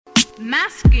My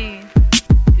skin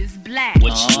is black.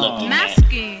 What you looking My at?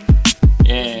 skin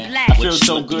Yeah, is black. I feel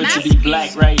so good to be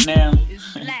black right now. is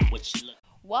black. What you look-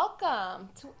 Welcome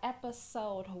to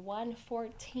episode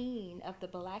 114 of the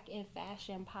Black in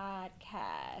Fashion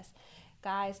podcast.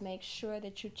 Guys, make sure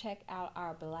that you check out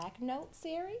our Black Note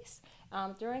series.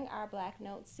 During our Black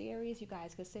Note series, you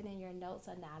guys can send in your notes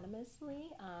anonymously,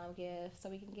 so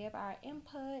we can give our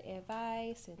input,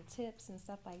 advice, and tips and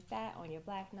stuff like that on your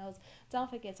Black Notes. Don't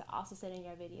forget to also send in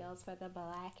your videos for the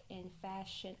Black in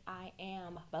Fashion I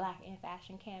Am Black in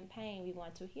Fashion campaign. We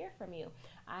want to hear from you.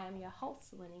 I am your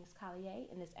host, Lennox Collier,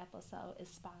 and this episode is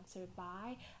sponsored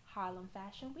by Harlem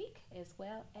Fashion Week as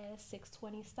well as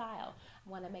 620 Style. I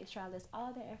want to make sure I list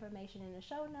all their information in the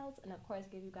show notes and, of course,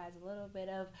 give you guys a little bit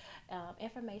of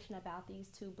information about these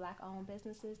two Black-owned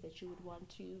businesses that you would want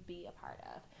to be a part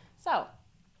of. So,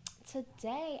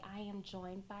 today I am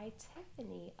joined by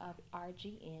Tiffany of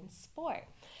RGN Sport.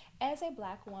 As a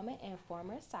Black woman and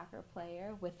former soccer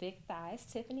player with thick thighs,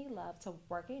 Tiffany loved to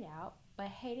working out, but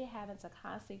hated having to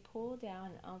constantly pull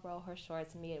down and unroll her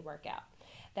shorts mid-workout.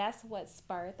 That's what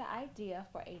spurred the idea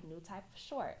for a new type of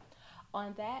short.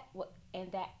 One that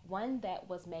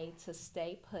was made to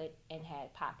stay put and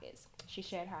had pockets. She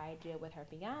shared her idea with her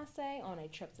fiance on a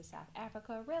trip to South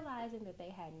Africa, realizing that they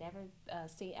had never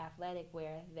seen athletic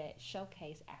wear that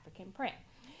showcased African print.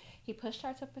 He pushed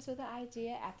her to pursue the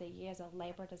idea after years of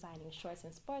labor designing shorts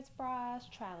and sports bras,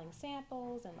 trialing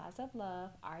samples, and lots of love.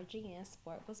 RGN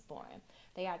Sport was born.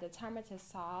 They are determined to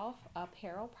solve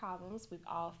apparel problems we've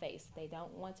all faced. They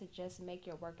don't want to just make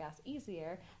your workouts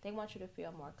easier. They want you to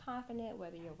feel more confident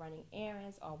whether you're running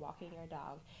errands or walking your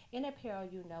dog in apparel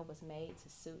you know was made to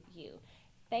suit you.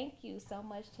 Thank you so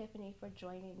much, Tiffany, for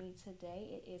joining me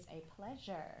today. It is a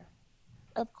pleasure.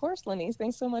 Of course, Lenny.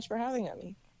 Thanks so much for having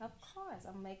me. Of course.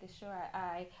 I'm making sure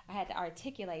I had to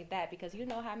articulate that because you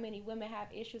know how many women have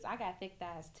issues. I got thick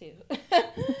thighs too.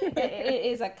 it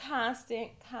is a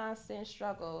constant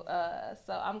struggle.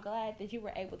 So I'm glad that you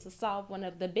were able to solve one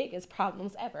of the biggest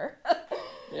problems ever.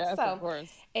 Yes, so, of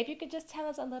course. If you could just tell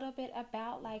us a little bit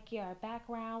about like your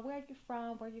background, where you're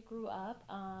from, where you grew up,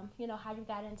 how you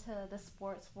got into the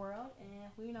sports world,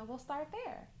 and we'll start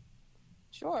there.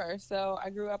 Sure. So I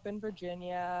grew up in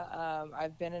Virginia.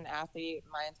 I've been an athlete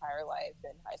my entire life.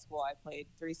 In high school, I played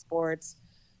 3 sports: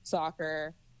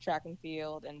 soccer, track and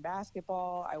field, and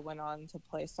basketball. I went on to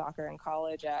play soccer in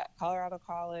college at Colorado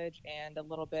College and a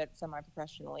little bit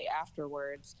semi-professionally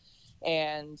afterwards.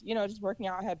 And, just working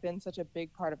out had been such a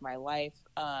big part of my life.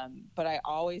 But I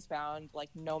always found, like,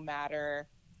 no matter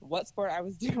what sport I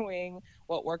was doing,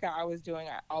 what workout I was doing,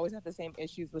 I always had the same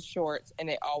issues with shorts, and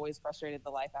it always frustrated the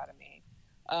life out of me.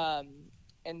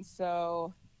 And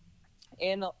so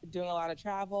in doing a lot of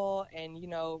travel and,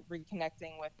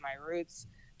 reconnecting with my roots,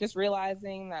 just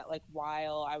realizing that, like,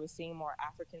 while I was seeing more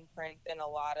African print in a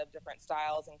lot of different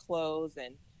styles and clothes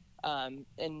and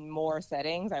in more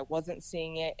settings, I wasn't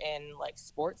seeing it in, like,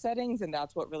 sports settings. And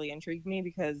that's what really intrigued me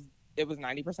because it was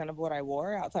 90% of what I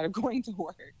wore outside of going to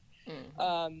work.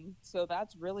 Mm-hmm. So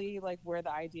that's really, like, where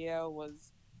the idea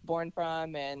was born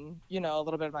from, and, a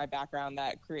little bit of my background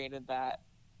that created that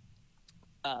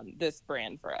this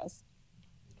brand for us.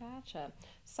 Gotcha.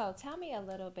 So tell me a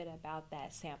little bit about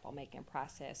that sample making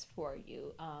process for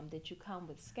you. Did you come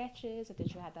with sketches, or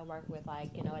did you have to work with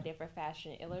a different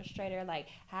fashion illustrator? Like,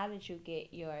 how did you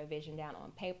get your vision down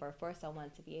on paper for someone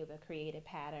to be able to create a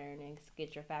pattern and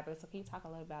get your fabric? So can you talk a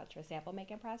little about your sample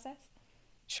making process?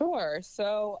 Sure.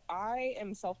 So I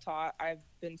am self-taught. I've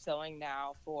been sewing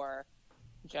now for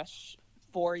just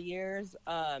 4 years,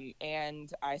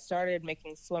 and I started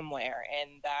making swimwear,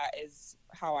 and that is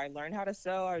how I learned how to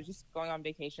sew. I was just going on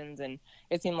vacations, and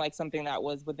it seemed like something that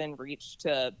was within reach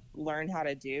to learn how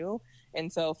to do.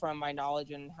 And so from my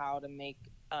knowledge in how to make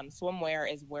swimwear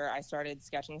is where I started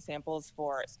sketching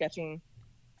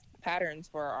patterns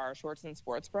for our shorts and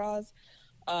sports bras.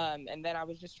 And then I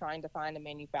was just trying to find a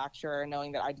manufacturer,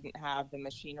 knowing that I didn't have the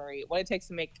machinery. What it takes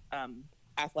to make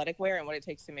athletic wear and what it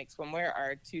takes to make swimwear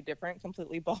are 2 different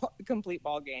complete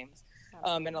ball games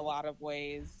in a lot of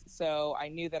ways. So I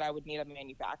knew that I would need a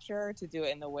manufacturer to do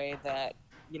it in the way that,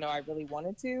 I really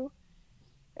wanted to.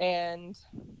 And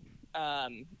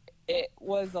it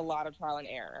was a lot of trial and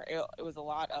error. It was a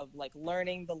lot of, like,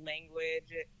 learning the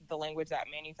language that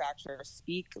manufacturers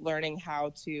speak, learning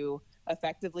how to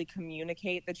effectively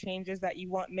communicate the changes that you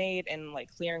want made in,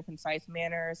 like, clear and concise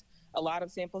manners. A lot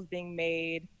of samples being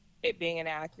made, it being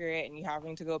inaccurate, and you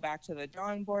having to go back to the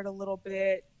drawing board a little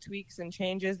bit, tweaks and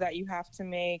changes that you have to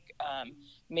make.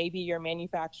 Maybe your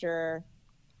manufacturer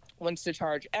wants to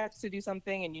charge X to do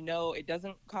something, and it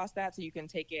doesn't cost that, so you can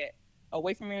take it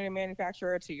away from your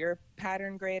manufacturer to your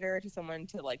pattern grader to someone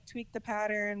to like tweak the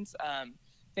patterns,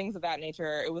 things of that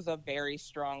nature. It was a very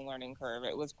strong learning curve.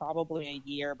 It was probably a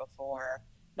year before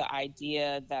the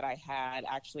idea that I had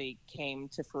actually came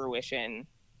to fruition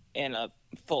in a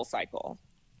full cycle.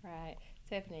 Right.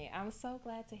 Tiffany, I'm so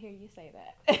glad to hear you say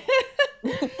that.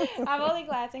 I'm only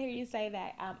glad to hear you say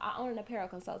that. I own an apparel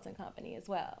consulting company as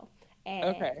well.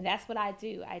 And that's what I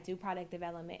do. I do product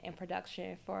development and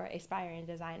production for aspiring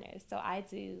designers. So I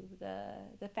do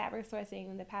the fabric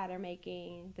sourcing, the pattern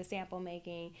making, the sample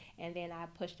making, and then I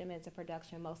push them into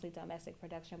production, mostly domestic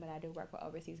production, but I do work with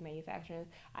overseas manufacturers.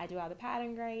 I do all the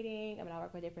pattern grading. I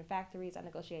work with different factories. I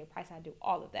negotiate price. I do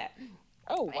all of that.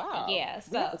 Oh, wow. Yeah,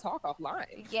 so we have to talk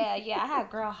offline. Yeah. I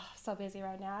have, girl, I'm so busy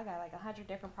right now. I got like 100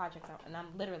 different projects, and I'm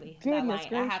literally not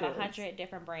lying. I have 100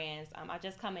 different brands. I'm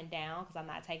just coming down because I'm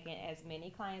not taking as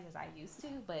many clients as I used to.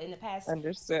 But in the past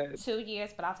 2 years,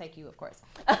 but I'll take you, of course.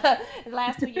 The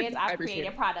last 2 years, I've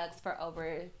created products for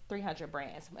over 300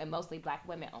 brands, and mostly Black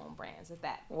women-owned brands. Is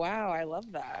that? Wow, I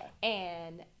love that.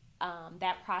 And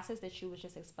that process that you was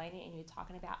just explaining and you're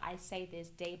talking about, I say this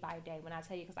day by day when I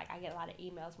tell you, because like I get a lot of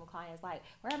emails from clients like,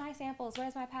 where are my samples,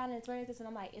 where's my patterns, where is this, and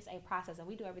I'm like, it's a process, and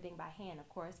we do everything by hand, of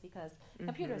course, because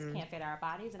computers can't fit our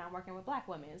bodies, and I'm working with Black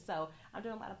women, so I'm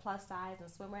doing a lot of plus size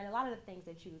and swimwear and a lot of the things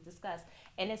that you discussed,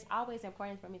 and it's always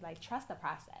important for me to like trust the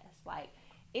process. Like,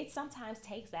 it sometimes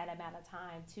takes that amount of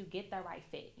time to get the right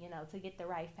fit, to get the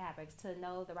right fabrics, to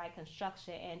know the right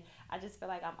construction. And I just feel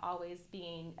like I'm always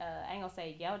being, I ain't gonna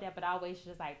say yelled at, but always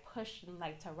just like pushed and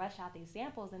like to rush out these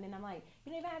samples. And then I'm like,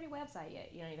 you don't even have your website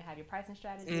yet. You don't even have your pricing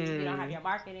strategy. You don't have your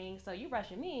marketing. So you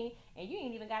rushing me and you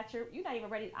ain't even got you're not even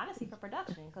ready, honestly, for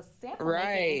production. Because sample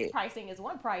making, pricing is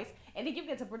one price. And then you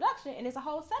get to production and it's a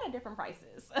whole set of different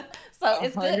prices. So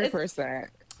it's 100%.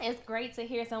 It's great to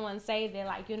hear someone say that,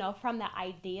 like, from the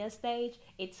idea stage,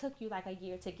 it took you like a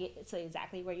year to get to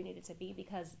exactly where you needed to be,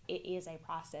 because it is a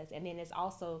process. And then it's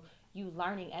also you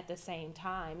learning at the same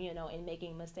time, and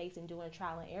making mistakes and doing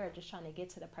trial and error, just trying to get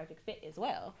to the perfect fit as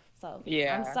well. So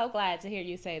yeah. I'm so glad to hear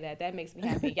you say that. That makes me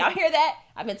happy. Y'all hear that?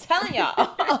 I've been telling y'all.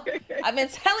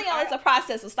 It's a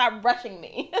process, so stop rushing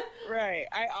me. Right.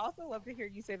 I also love to hear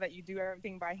you say that you do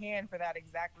everything by hand for that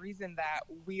exact reason, that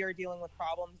we are dealing with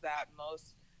problems that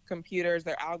most computers,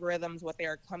 their algorithms, what they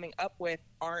are coming up with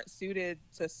aren't suited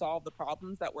to solve the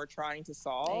problems that we're trying to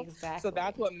solve. Exactly. So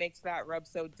that's what makes that rub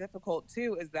so difficult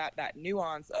too, is that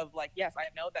nuance of like, yes, I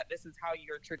know that this is how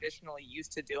you're traditionally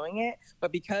used to doing it,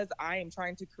 but because I am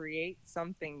trying to create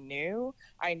something new,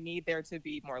 I need there to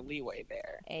be more leeway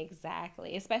there.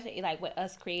 Exactly. Especially like with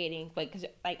us creating, because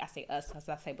like I say us, because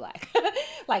I say Black,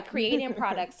 like creating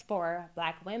products for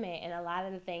Black women, and a lot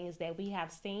of the things that we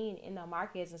have seen in the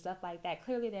markets and stuff like that,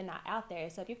 clearly they're not out there.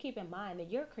 So if you keep in mind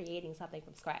that you're creating something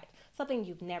from scratch, something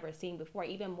you've never seen before,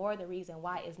 even more the reason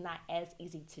why it's not as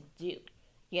easy to do,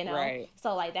 Right.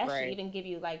 So like that should even give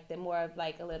you like the more of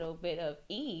like a little bit of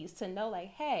ease to know like,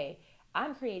 hey,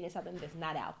 I'm creating something that's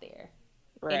not out there.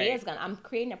 Right. I'm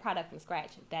creating a product from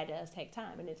scratch. That does take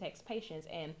time and it takes patience.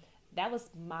 And that was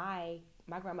my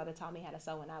grandmother taught me how to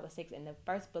sew when I was 6, and the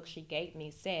first book she gave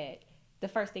me said the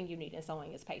first thing you need in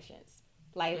sewing is patience.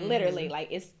 Like literally, like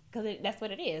it's because that's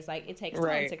what it is. Like it takes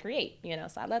time to create,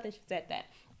 So I love that you said that.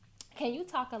 Can you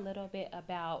talk a little bit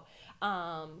about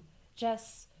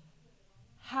just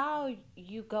how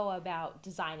you go about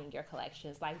designing your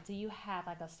collections? Like, do you have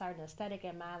like a certain aesthetic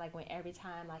in mind, like when every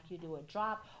time like you do a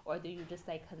drop, or do you just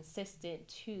stay consistent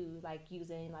to like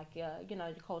using like your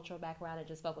cultural background and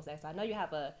just focus there? So I know you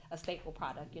have a staple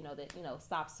product, that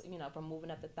stops from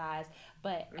moving up the thighs,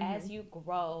 but as you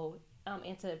grow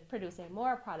into producing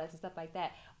more products and stuff like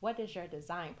that, what does your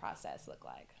design process look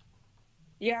like?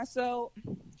 Yeah, so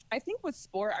I think with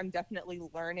sport, I'm definitely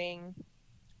learning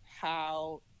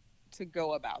how to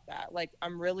go about that. Like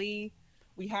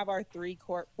we have our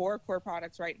 4 core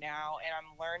products right now, and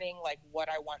I'm learning like what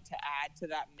I want to add to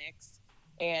that mix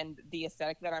and the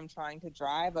aesthetic that I'm trying to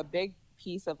drive. A big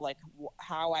piece of like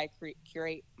how I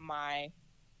curate my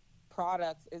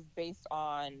products is based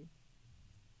on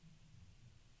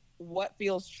what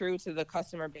feels true to the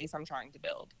customer base I'm trying to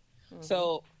build.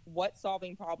 So what's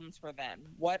solving problems for them?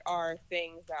 What are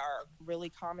things that are really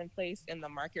commonplace in the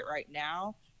market right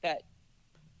now that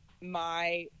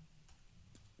my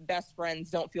best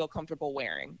friends don't feel comfortable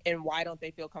wearing? And why don't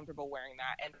they feel comfortable wearing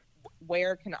that? And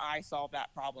where can I solve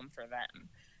that problem for them?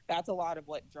 That's a lot of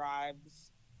what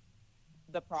drives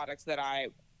the products that I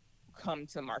come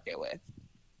to market with.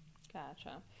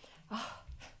 Gotcha. Oh.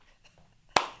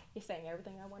 You're saying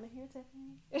everything I want to hear,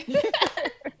 Tiffany.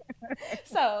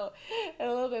 So, a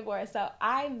little bit more. So,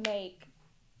 I make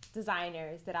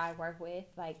designers that I work with,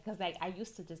 like, because like I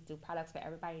used to just do products for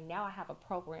everybody. Now I have a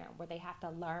program where they have to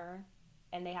learn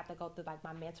and they have to go through like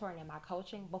my mentoring and my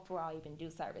coaching before I'll even do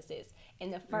services.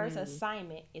 And the first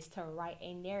assignment is to write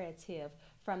a narrative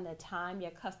from the time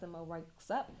your customer wakes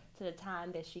up to the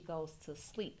time that she goes to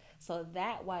sleep. So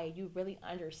that way you really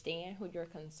understand who your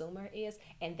consumer is,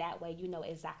 and that way you know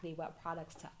exactly what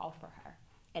products to offer her.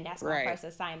 And that's my first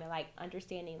assignment, like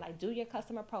understanding, like do your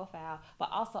customer profile, but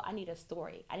also I need a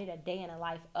story. I need a day in the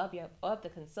life of the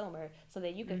consumer so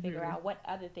that you can figure out what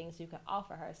other things you can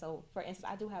offer her. So for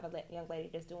instance, I do have a young lady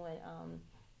that's doing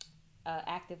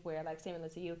active wear, like similar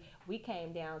to you. We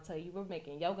came down to, you were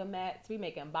making yoga mats, we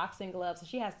making boxing gloves. So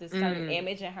she has this certain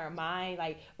image in her mind,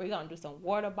 like we're gonna do some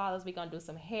water bottles, we're gonna do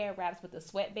some hair wraps with the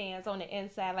sweatbands on the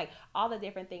inside, like all the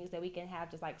different things that we can have,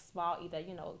 just like small, either,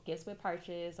 you know, gifts with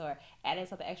purchase or adding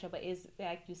something extra. But it's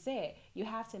like you said, you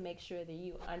have to make sure that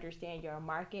you understand your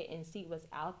market and see what's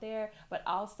out there, but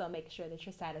also make sure that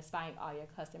you're satisfying all your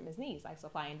customers' needs, like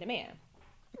supply and demand.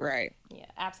 Right. Yeah,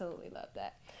 absolutely love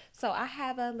that. So I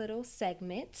have a little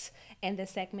segment, and the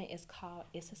segment is called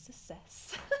It's a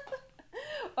Success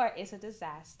or It's a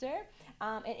Disaster.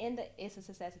 And in the It's a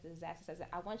Success, It's a Disaster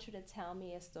segment, I want you to tell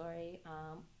me a story,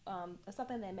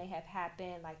 something that may have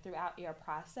happened like throughout your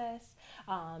process,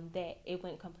 that it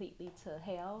went completely to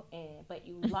hell, but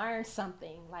you learned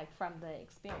something like from the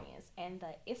experience. And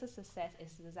the It's a Success,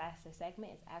 It's a Disaster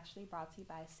segment is actually brought to you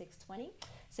by 620.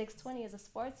 620 is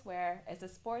a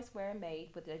sportswear made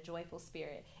with a joyful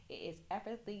spirit. It is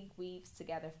effortlessly weaves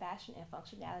together fashion and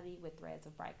functionality with threads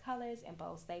of bright colors and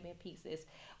bold statement pieces.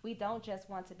 We don't just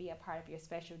want to be a part of your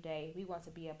special day, we want to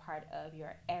be a part of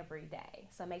your everyday.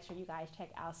 So make sure you guys check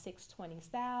out 620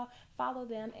 Style, follow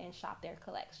them, and shop their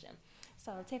collection.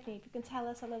 So Tiffany, if you can tell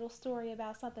us a little story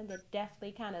about something that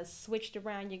definitely kind of switched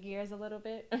around your gears a little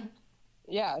bit.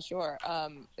 Yeah, sure.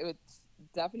 It was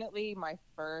definitely my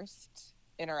first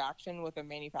interaction with a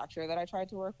manufacturer that I tried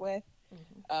to work with.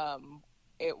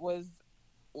 It was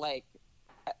like,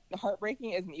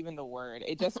 heartbreaking isn't even the word.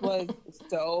 It just was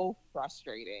so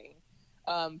frustrating.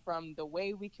 From the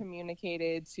way we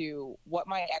communicated to what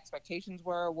my expectations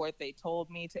were, what they told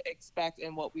me to expect,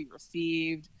 and what we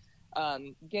received,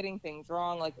 getting things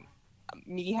wrong, like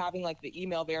me having like the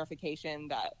email verification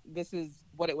that this is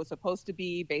what it was supposed to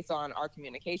be based on our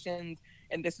communications,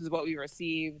 and this is what we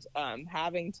received,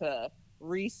 having to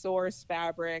resource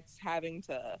fabrics, having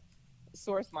to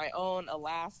source my own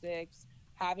elastics,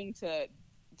 having to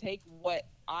take what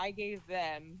I gave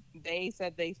them, they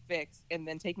said they fixed, and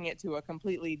then taking it to a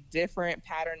completely different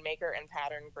pattern maker and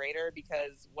pattern grader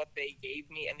because what they gave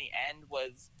me in the end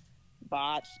was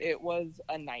botched. It was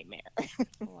a nightmare.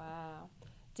 Wow.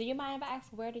 Do you mind if I ask,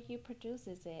 where do you produce?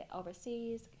 Is it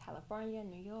overseas, California,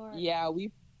 New York? Yeah,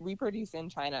 we produce in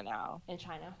China now. In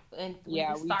China. And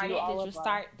yeah, did you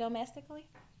start domestically?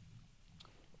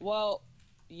 Well,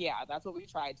 yeah, that's what we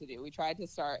tried to do. We tried to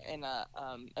start in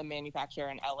a manufacturer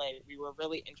in LA. We were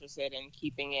really interested in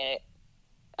keeping it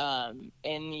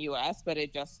in the US, but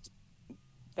it just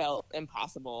felt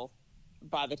impossible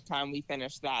by the time we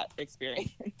finished that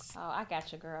experience. Oh, I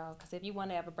got you, girl. Because if you want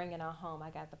to ever bring it on home,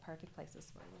 I got the perfect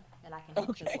places for you. And I can help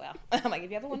as well. I'm like, if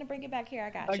you ever want to bring it back here, I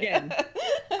got you. Again,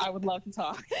 I would love to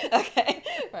talk. Okay,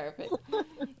 perfect.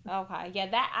 Okay, yeah,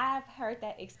 that I've heard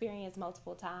that experience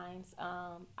multiple times.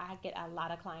 I get a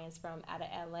lot of clients from out of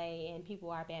LA, and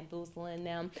people are bamboozling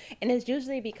them, and it's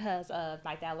usually because of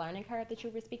like that learning curve that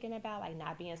you were speaking about, like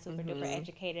not being super duper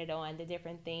educated on the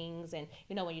different things. And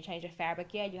you know, when you change a fabric,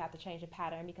 yeah, you have to change the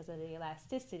pattern because of the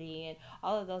elasticity and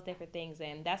all of those different things.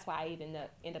 And that's why I even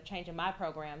end up changing my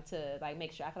program to like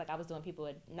make sure, I feel like I was doing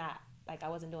people not, like I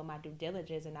wasn't doing my due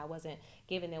diligence, and I wasn't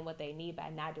giving them what they need by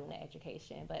not doing the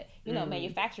education. But you know,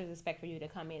 manufacturers expect for you to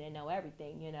come in and know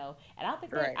everything, you know. And I don't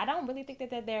think I don't really think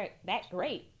that they're that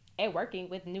great at working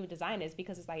with new designers,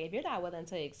 because it's like, if you're not willing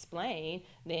to explain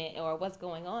then, or what's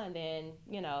going on, then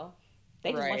you know,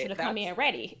 they just want you to come in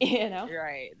ready, you know.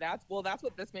 Right. That's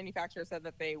what this manufacturer said,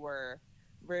 that they were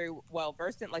very well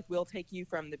versed in. Like, we'll take you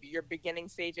from your beginning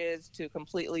stages to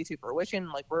completely to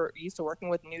fruition. Like, we're used to working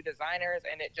with new designers,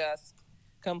 and it just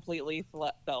completely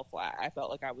fell flat. I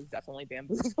felt like I was definitely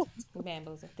bamboozled.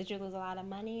 Did you lose a lot of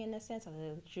money in a sense, or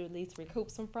did you at least recoup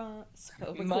some funds?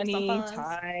 Money,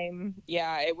 time.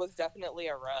 Yeah, it was definitely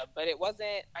a rub, but it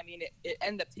wasn't. I mean, it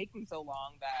ended up taking so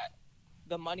long that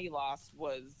the money loss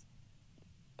was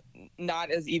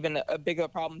not as even a big a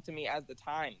problem to me as the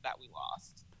time that we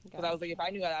lost. Because I was like, if I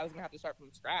knew that I was gonna have to start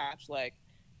from scratch, like,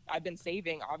 I've been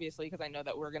saving obviously because I know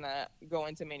that we're gonna go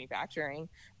into manufacturing,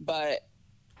 but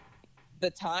the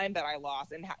time that I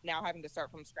lost and now having to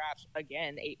start from scratch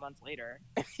again 8 months later.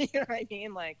 You know what I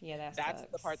mean? Like, Yeah, that's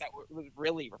the part that was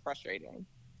really frustrating.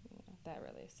 Yeah, that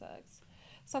really sucks.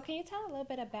 So can you tell a little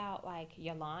bit about like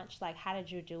your launch? Like how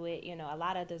did you do it? You know, a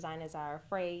lot of designers are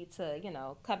afraid to, you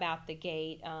know, come out the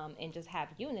gate and just have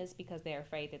units because they're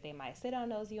afraid that they might sit on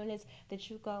those units. Did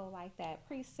you go like that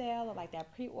pre-sale or like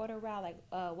that pre-order route? Like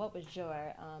what was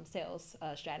your sales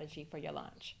strategy for your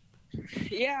launch?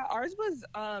 Yeah, ours was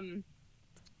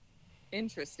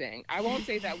interesting. I won't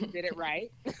say that we did it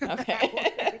right. Okay.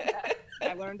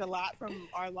 I learned a lot from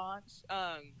our launch.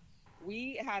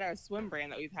 We had a swim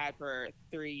brand that we've had for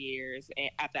 3 years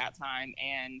at that time,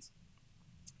 and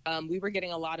we were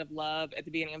getting a lot of love at the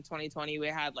beginning of 2020. We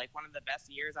had like one of the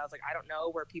best years. I was like, I don't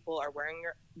know where people are wearing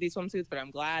these swimsuits, but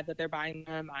I'm glad that they're buying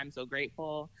them. I'm so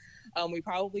grateful. We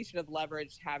probably should have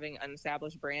leveraged having an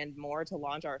established brand more to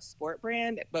launch our sport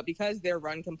brand, but because they're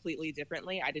run completely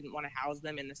differently, I didn't want to house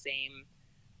them in the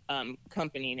same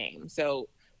company name. So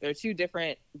they're two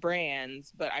different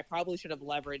brands, but I probably should have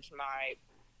leveraged my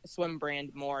swim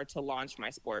brand more to launch my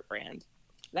sport brand.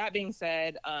 That being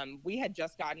said, we had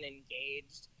just gotten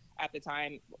engaged at the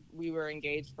time. We were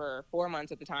engaged for 4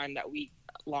 months at the time that we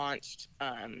launched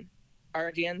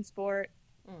RGN Sport.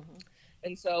 Mm-hmm.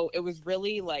 And so it was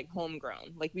really like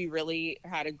homegrown. Like we really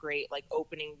had a great like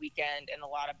opening weekend and a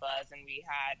lot of buzz. And we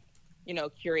had, you know,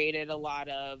 curated a lot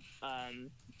of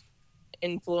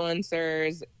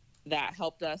influencers that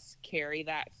helped us carry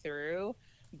that through.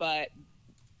 But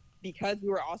because we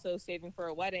were also saving for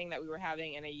a wedding that we were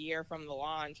having in a year from the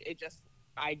launch,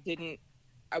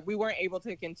 we weren't able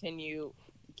to continue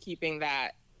keeping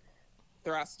that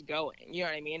thrust going. You know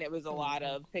what I mean? It was a lot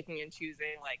of picking and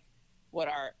choosing, like what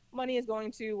our money is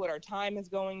going to, what our time is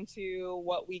going to,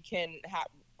 what we can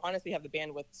honestly have the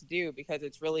bandwidth to do, because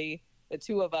it's really the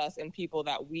two of us and people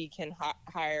that we can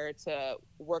hire to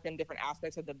work in different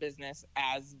aspects of the business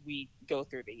as we go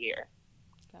through the year.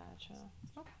 Gotcha.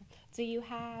 Okay. Do you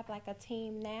have like a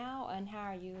team now, and how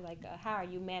are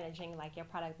you managing like your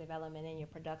product development and your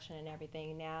production and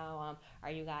everything now?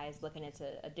 Are you guys looking into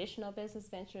additional business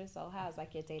ventures? So how's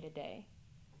like your day to day?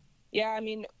 Yeah, I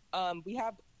mean, we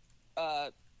have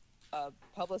a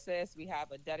publicist, we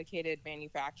have a dedicated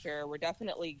manufacturer. We're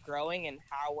definitely growing in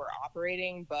how we're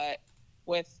operating, but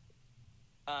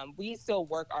we still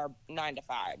work our 9 to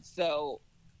 5, so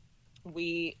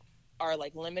we are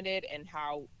like limited in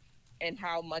how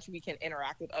much we can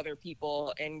interact with other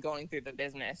people and going through the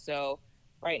business. So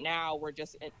right now we're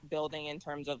just building in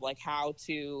terms of like how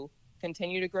to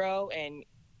continue to grow and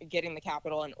getting the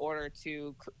capital in order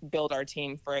to build our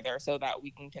team further so that we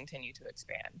can continue to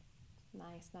expand.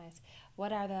 Nice.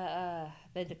 What are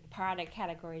the product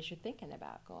categories you're thinking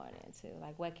about going into?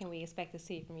 Like what can we expect to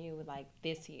see from you like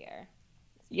this year?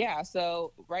 Yeah,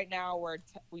 so right now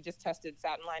we just tested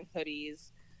satin lined hoodies.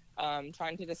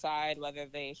 Trying to decide whether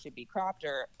they should be cropped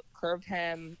or curved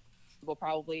hem.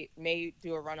 We'll may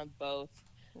do a run of both.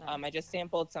 Nice. I just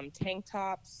sampled some tank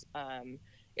tops.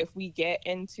 If we get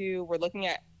into, we're looking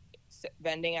at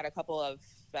vending at a couple of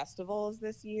festivals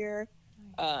this year,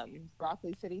 nice.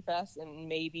 Broccoli City Fest and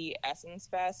maybe Essence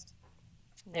Fest.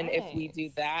 Nice. And if we do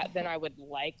that, then I would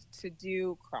like to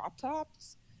do crop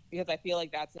tops, because I feel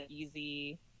like that's an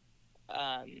easy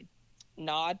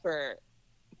nod for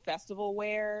festival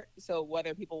wear. So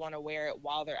whether people want to wear it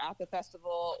while they're at the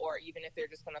festival, or even if they're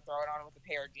just going to throw it on with a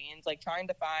pair of jeans, like trying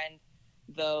to find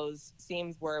those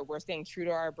seams where we're staying true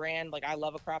to our brand. Like I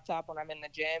love a crop top when I'm in the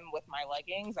gym with my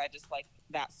leggings. I just like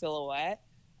that silhouette.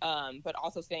 But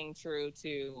also staying true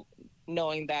to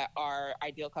knowing that our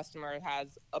ideal customer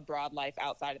has a broad life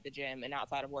outside of the gym and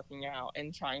outside of working out,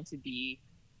 and trying to be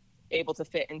able to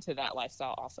fit into that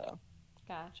lifestyle also.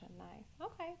 Gotcha. Nice.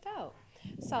 Okay, dope.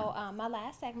 So my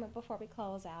last segment before we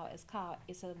close out is called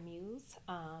It's a Muse.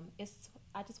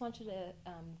 I just want you to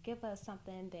give us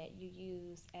something that you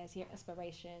use as your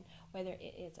inspiration, whether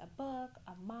it is a book,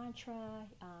 a mantra,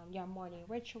 your morning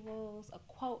rituals, a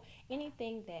quote,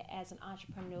 anything that as an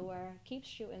entrepreneur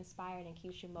keeps you inspired and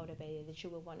keeps you motivated that you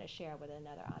would want to share with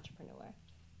another entrepreneur.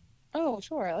 Oh,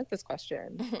 sure. I like this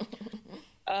question.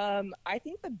 I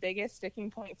think the biggest sticking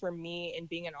point for me in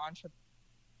being an entrepreneur,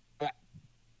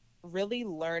 really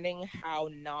learning how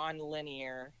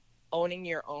non-linear owning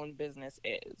your own business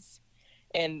is.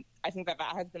 And I think that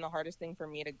has been the hardest thing for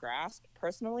me to grasp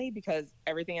personally, because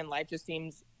everything in life just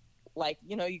seems like,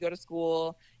 you know, you go to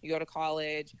school, you go to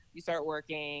college, you start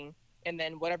working, and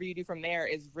then whatever you do from there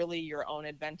is really your own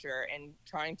adventure. And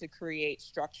trying to create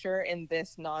structure in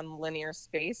this non-linear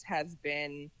space has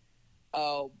been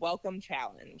a welcome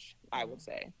challenge, I would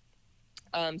say.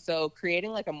 So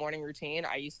creating like a morning routine,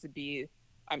 I used to be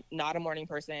I'm not a morning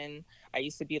person. I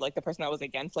used to be like the person that was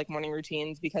against like morning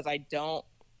routines because I don't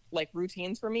like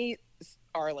routines for me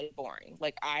are like boring.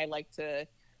 Like I like to,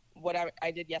 what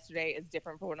I did yesterday is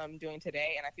different from what I'm doing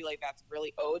today. And I feel like that's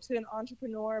really owed to an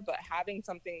entrepreneur, but having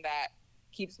something that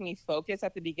keeps me focused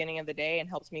at the beginning of the day and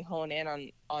helps me hone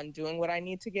in on doing what I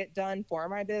need to get done for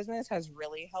my business has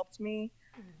really helped me.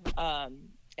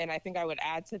 And I think I would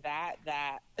add to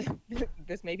that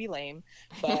this may be lame,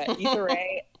 but Issa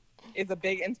Rae is a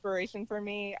big inspiration for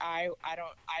me. I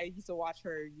used to watch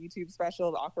her YouTube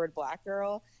special, The Awkward Black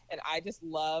Girl, and I just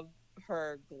love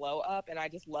her glow up, and I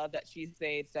just love that she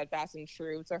stayed steadfast and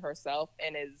true to herself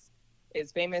and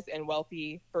is famous and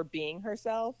wealthy for being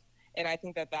herself. And I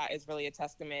think that is really a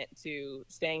testament to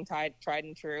staying tried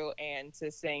and true, and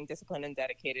to staying disciplined and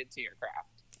dedicated to your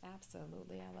craft.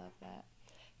 Absolutely, I love that.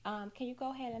 Can you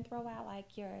go ahead and throw out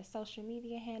like your social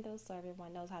media handles so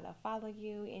everyone knows how to follow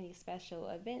you? Any special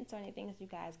events or anything that you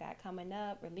guys got coming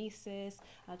up, releases?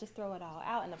 Just throw it all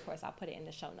out, and of course I'll put it in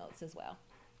the show notes as well.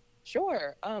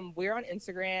 Sure. We're on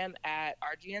Instagram at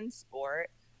RGN Sport.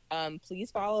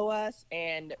 Please follow us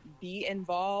and be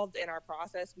involved in our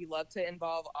process. We love to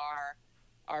involve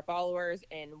our followers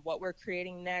in what we're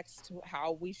creating next,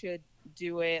 how we should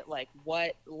do it, like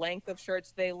what length of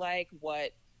shirts they like,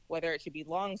 whether it should be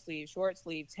long sleeve, short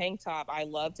sleeve, tank top. I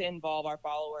love to involve our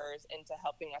followers into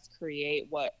helping us create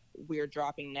what we're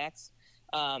dropping next.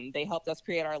 They helped us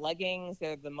create our leggings.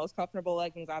 They're the most comfortable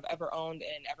leggings I've ever owned,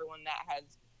 and everyone that has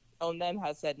owned them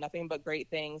has said nothing but great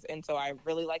things. And so I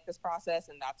really like this process,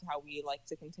 and that's how we like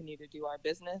to continue to do our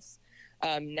business.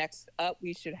 Next up,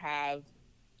 we should have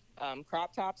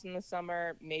crop tops in the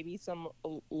summer, maybe some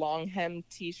long hem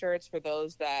t-shirts for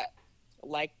those that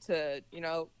like to,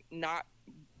 not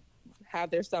have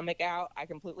their stomach out. I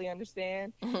completely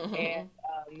understand. And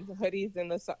hoodies in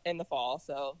the fall.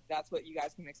 So that's what you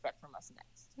guys can expect from us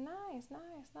next. Nice.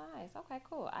 Okay,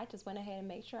 cool. I just went ahead and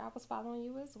made sure I was following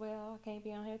you as well. I can't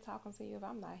be on here talking to you if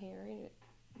I'm not here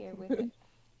with it.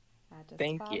 I just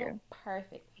Thank you.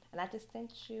 Perfect. And I just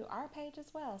sent you our page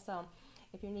as well. So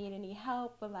if you need any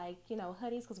help with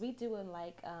hoodies, because we do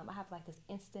I have like this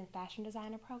instant fashion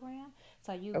designer program.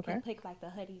 So you can pick like the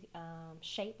hoodie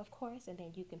shape, of course, and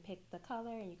then you can pick the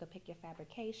color, and you can pick your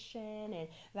fabrication, and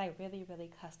like really, really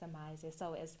customize it.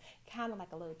 So it's kind of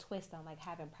like a little twist on like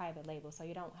having private labels. So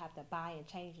you don't have to buy and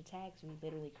change the tags. We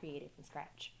literally create it from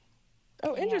scratch.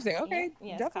 Oh, interesting. Okay.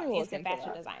 Yeah, definitely it's called Instant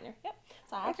Fashion Designer. Yep.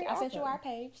 So I sent you our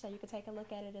page, so you can take a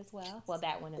look at it as well. Well,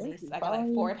 that one at least. I got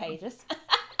like 4 pages.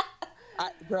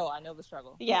 Girl, I know the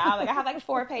struggle. Yeah, I have like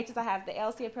 4 pages. I have the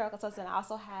LC Apparel Consultant. I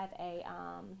also have a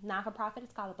non-for-profit.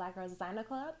 It's called the Black Girls Designer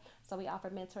Club. So we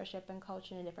offer mentorship and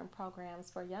coaching and different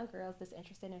programs for young girls that's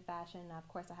interested in fashion. And of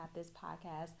course, I have this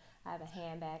podcast. I have a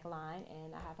handbag line,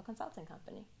 and I have a consulting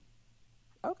company.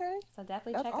 Okay. So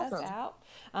definitely check us out.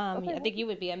 I think you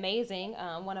would be amazing,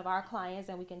 one of our clients,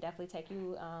 and we can definitely take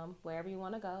you wherever you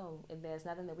want to go. If there's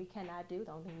nothing that we cannot do,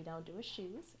 the only thing we don't do is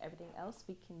shoes. Everything else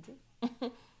we can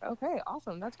do. Okay,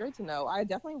 awesome. That's great to know. I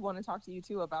definitely want to talk to you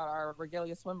too about our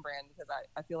Regalia swim brand, because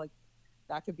I feel like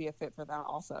that could be a fit for that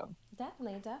also.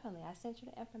 Definitely. I sent you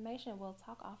the information. We'll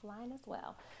talk offline as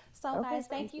well. So guys,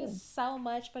 thank you so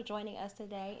much for joining us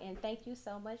today. And thank you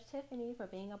so much, Tiffany, for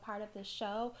being a part of the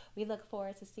show. We look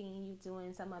forward to seeing you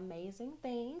doing some amazing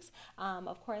things.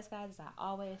 Of course, guys, as I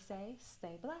always say,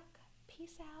 stay black.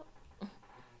 Peace out.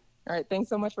 All right. Thanks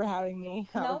so much for having me.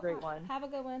 Have a great one. Have a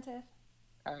good one, Tiff.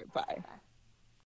 All right. Bye. Bye.